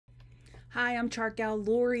Hi, I'm Chart Gal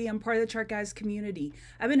Lori. I'm part of the Chart Guys community.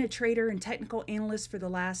 I've been a trader and technical analyst for the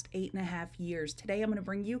last 8.5 years. Today I'm going to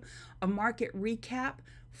bring you a market recap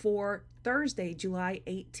for Thursday, July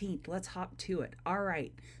 18th. Let's hop to it. All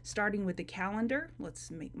right, starting with the calendar.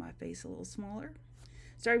 Let's make my face a little smaller.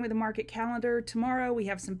 Starting with the market calendar, tomorrow we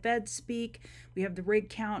have some Fed speak. We have the rig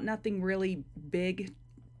count, nothing really big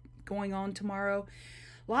going on tomorrow.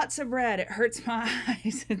 Lots of red. It hurts my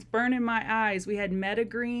eyes. It's burning my eyes. We had Meta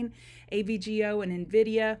Green, AVGO, and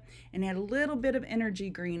NVDA, and had a little bit of energy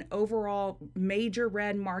green. Overall, major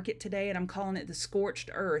red market today, and I'm calling it the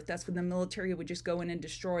scorched earth. That's when the military would just go in and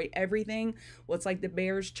destroy everything. Well, it's like the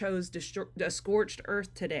bears chose the scorched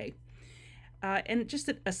earth today. And just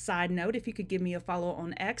a side note, if you could give me a follow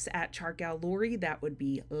on X at ChartGalLori, that would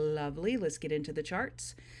be lovely. Let's get into the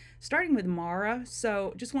charts. Starting with Mara,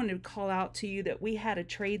 so just wanted to call out to you that we had a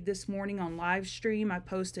trade this morning on live stream. I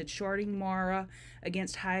posted shorting Mara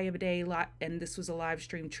against high of a day, and this was a live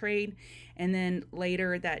stream trade. And then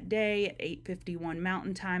later that day at 8:51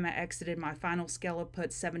 Mountain Time, I exited my final scalp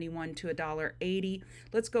put 71 to $1.80.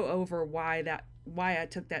 Let's go over why I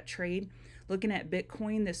took that trade. Looking at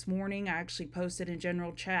Bitcoin this morning, I actually posted in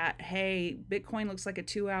general chat, hey, Bitcoin looks like a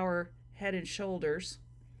 2-hour head and shoulders.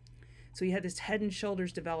 So we had this head and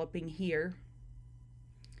shoulders developing here.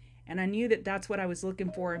 And I knew that that's what I was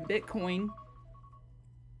looking for in Bitcoin.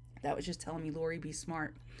 That was just telling me, Lori, be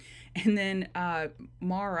smart. And then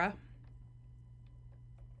Mara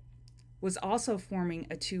was also forming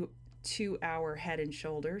a two-hour head and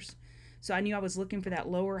shoulders. So I knew I was looking for that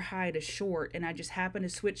lower high to short, and I just happened to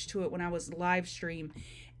switch to it when I was live stream,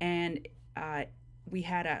 and we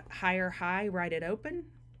had a higher high right at open.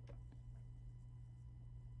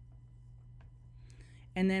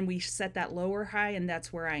 And then we set that lower high, and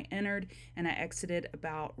that's where I entered, and I exited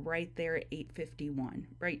about right there at 8:51,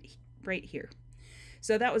 right here.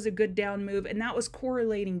 So that was a good down move, and that was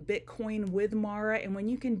correlating Bitcoin with Mara. And when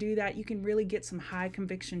you can do that, you can really get some high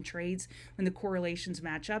conviction trades when the correlations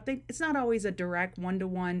match up. It's not always a direct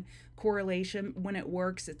one-to-one correlation. When it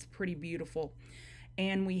works, it's pretty beautiful.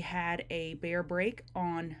 And we had a bear break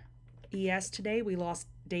on ES today. We lost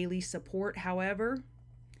daily support. However,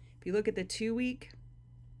 if you look at the 2-week,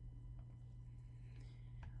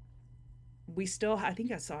 we still, I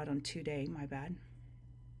think I saw it on 2-day, my bad.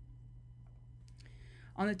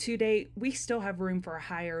 On the 2-day, we still have room for a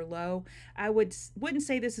higher low. I wouldn't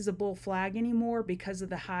say this is a bull flag anymore because of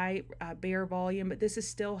the high bear volume, but this is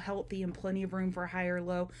still healthy and plenty of room for a higher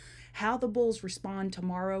low. How the bulls respond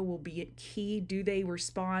tomorrow will be key. Do they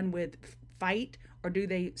respond with fight, or do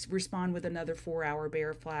they respond with another 4-hour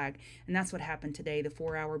bear flag? And that's what happened today. The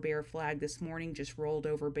 4-hour bear flag this morning just rolled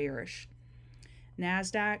over bearish.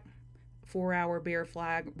 NASDAQ, 4-hour bear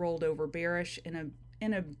flag rolled over bearish in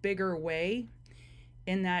a bigger way,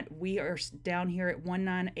 in that we are down here at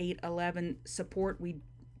 198.11 support. We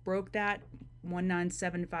broke that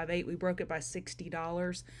 19758. We broke it by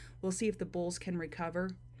 $60. We'll see if the bulls can recover,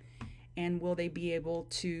 and will they be able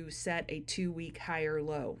to set a 2-week higher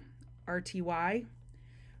low. RTY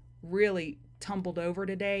really tumbled over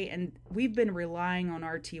today, and we've been relying on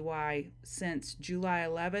RTY since July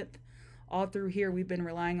 11th. All through here, we've been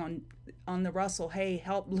relying on the Russell, hey,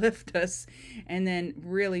 help lift us, and then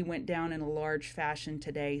really went down in a large fashion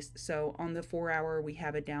today. So on the 4-hour, we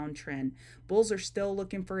have a downtrend. Bulls are still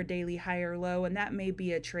looking for a daily higher low, and that may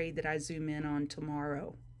be a trade that I zoom in on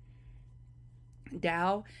tomorrow.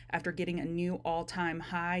 Dow, after getting a new all-time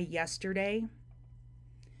high yesterday,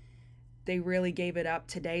 they really gave it up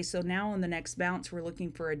today. So now on the next bounce, we're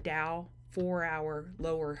looking for a Dow 4-hour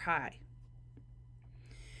lower high.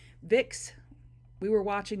 VIX, we were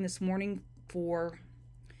watching this morning for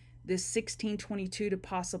this 1622 to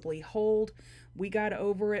possibly hold. We got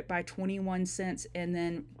over it by 21 cents, and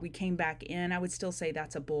then we came back in. I would still say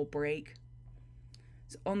that's a bull break.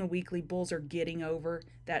 So on the weekly, bulls are getting over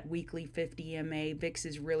that weekly 50 MA. VIX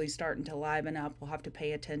is really starting to liven up. We'll have to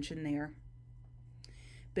pay attention there.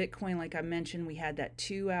 Bitcoin, like I mentioned, we had that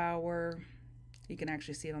 2-hour. You can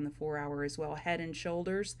actually see it on the 4-hour as well, head and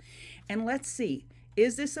shoulders. And let's see.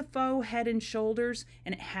 Is this a faux head and shoulders,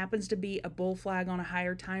 and it happens to be a bull flag on a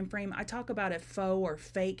higher time frame? I talk about a faux or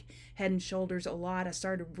fake head and shoulders a lot. I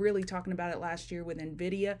started really talking about it last year with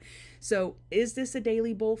NVIDIA. So is this a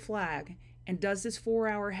daily bull flag? And does this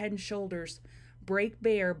 4-hour head and shoulders break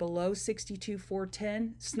bear below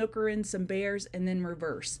 62,410, snooker in some bears, and then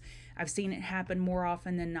reverse? I've seen it happen more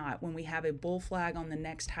often than not when we have a bull flag on the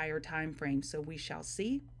next higher time frame. So we shall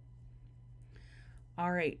see.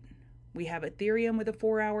 All right. We have Ethereum with a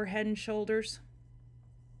 4-hour head and shoulders.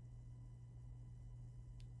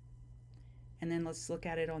 And then let's look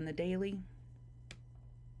at it on the daily.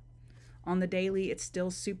 On the daily, it's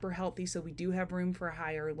still super healthy, so we do have room for a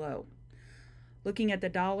higher low. Looking at the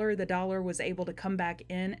dollar was able to come back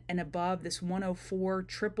in and above this 104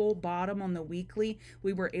 triple bottom on the weekly.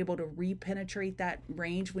 We were able to repenetrate that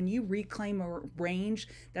range. When you reclaim a range,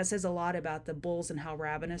 that says a lot about the bulls and how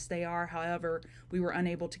ravenous they are. However, we were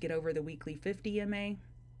unable to get over the weekly 50 MA,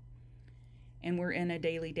 and we're in a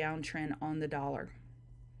daily downtrend on the dollar.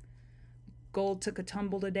 Gold took a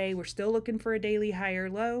tumble today. We're still looking for a daily higher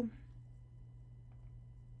low.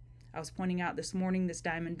 I was pointing out this morning this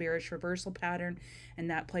diamond bearish reversal pattern, and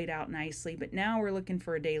that played out nicely. But now we're looking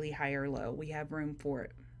for a daily higher low. We have room for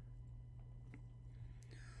it.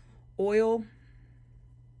 Oil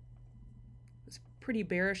was pretty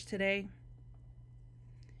bearish today.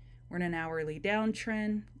 We're in an hourly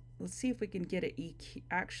downtrend. Let's see if we can get it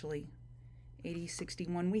actually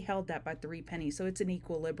 80.61. We held that by 3 pennies, so it's an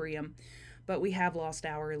equilibrium. But we have lost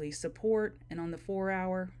hourly support, and on the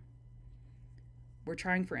 4-hour, we're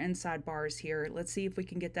trying for inside bars here. Let's see if we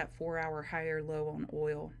can get that 4-hour higher low on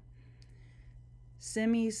oil.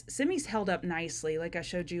 Semis held up nicely. Like I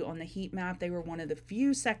showed you on the heat map, they were one of the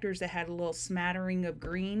few sectors that had a little smattering of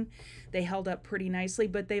green. They held up pretty nicely,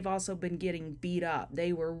 but they've also been getting beat up.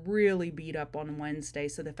 They were really beat up on Wednesday.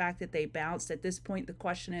 So the fact that they bounced at this point, the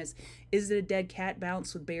question is it a dead cat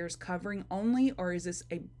bounce with bears covering only, or is this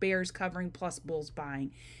a bears covering plus bulls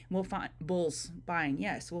buying? We'll find bulls buying.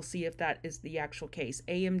 Yes, we'll see if that is the actual case.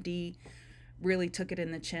 AMD really took it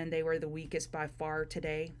in the chin. They were the weakest by far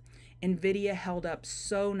today. NVDA held up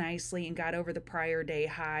so nicely and got over the prior day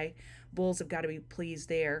high. Bulls have got to be pleased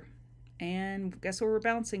there. And guess where we're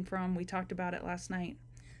bouncing from? We talked about it last night.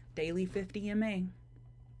 Daily 50 MA.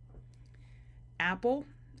 Apple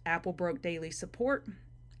broke daily support.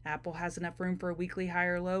 Apple has enough room for a weekly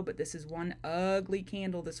higher low, but this is one ugly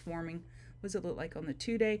candle that's forming. What does it look like on the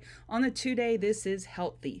 2-day? On the 2-day, this is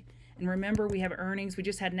healthy. And remember, we have earnings. We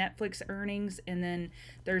just had Netflix earnings, and then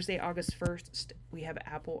Thursday, August 1st, we have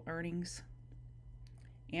Apple earnings.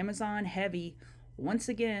 Amazon heavy. Once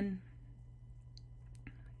again,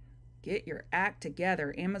 get your act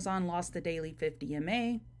together. Amazon lost the daily 50 MA.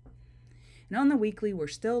 And on the weekly, we're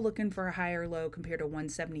still looking for a higher low compared to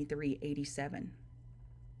 173.87.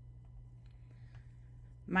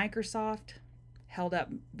 Microsoft held up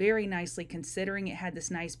very nicely considering it had this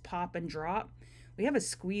nice pop and drop. We have a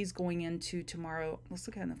squeeze going into tomorrow. Let's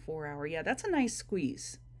look at the 4-hour. Yeah, that's a nice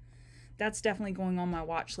squeeze. That's definitely going on my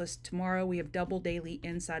watch list. Tomorrow we have double daily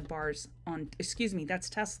inside bars on, excuse me, that's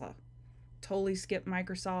Tesla. Totally skipped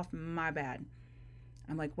Microsoft. My bad.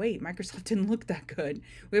 I'm like, wait, Microsoft didn't look that good.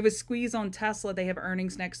 We have a squeeze on Tesla. They have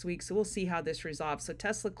earnings next week, so we'll see how this resolves. So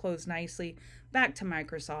Tesla closed nicely. Back to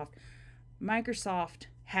Microsoft. Microsoft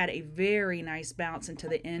had a very nice bounce into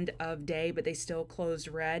the end of day, but they still closed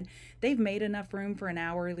red. They've made enough room for an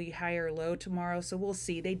hourly higher low tomorrow, so we'll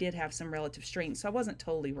see. They did have some relative strength, so I wasn't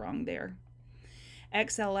totally wrong there.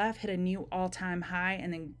 XLF hit a new all-time high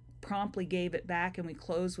and then promptly gave it back, and we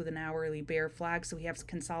closed with an hourly bear flag, so we have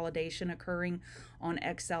consolidation occurring on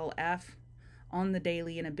XLF on the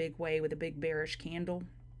daily in a big way with a big bearish candle.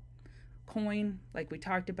 Coin, like we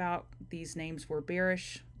talked about, these names were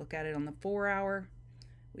bearish. Look at it on the 4-hour.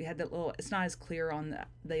 We had that little, it's not as clear on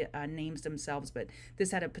the names themselves, but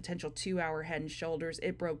this had a potential 2-hour head and shoulders.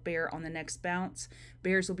 It broke bear on the next bounce.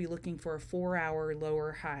 Bears will be looking for a 4-hour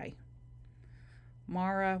lower high.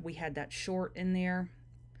 Mara, we had that short in there.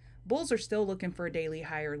 Bulls are still looking for a daily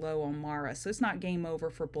higher low on Mara, so it's not game over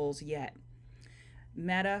for bulls yet.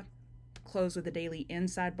 Meta closed with a daily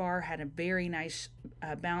inside bar, had a very nice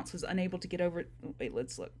bounce, was unable to get over. Wait,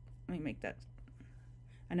 let's look. Let me make that.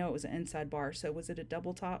 I know it was an inside bar, so was it a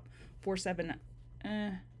double top? 4.7.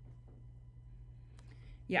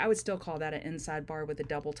 Yeah, I would still call that an inside bar with a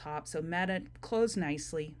double top. So Meta closed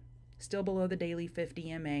nicely, still below the daily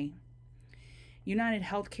 50 MA. United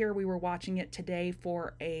Healthcare, we were watching it today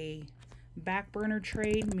for a back burner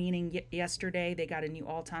trade, meaning yesterday they got a new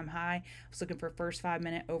all-time high. I was looking for first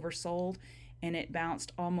 5-minute oversold, and it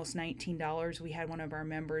bounced almost $19. We had one of our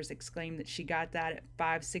members exclaim that she got that at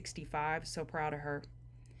 $5.65. So proud of her.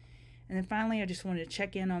 And then finally, I just wanted to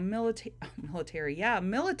check in on military,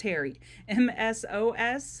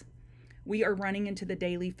 MSOS. We are running into the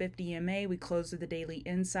daily 50 MA. We closed with the daily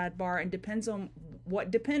inside bar, and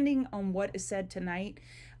depending on what is said tonight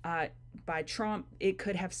by Trump, it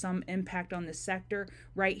could have some impact on the sector.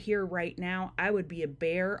 Right here, right now, I would be a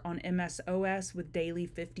bear on MSOS with daily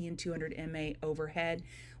 50 and 200 MA overhead.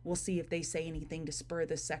 We'll see if they say anything to spur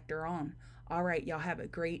the sector on. All right, y'all have a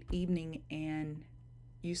great evening and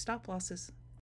use stop losses.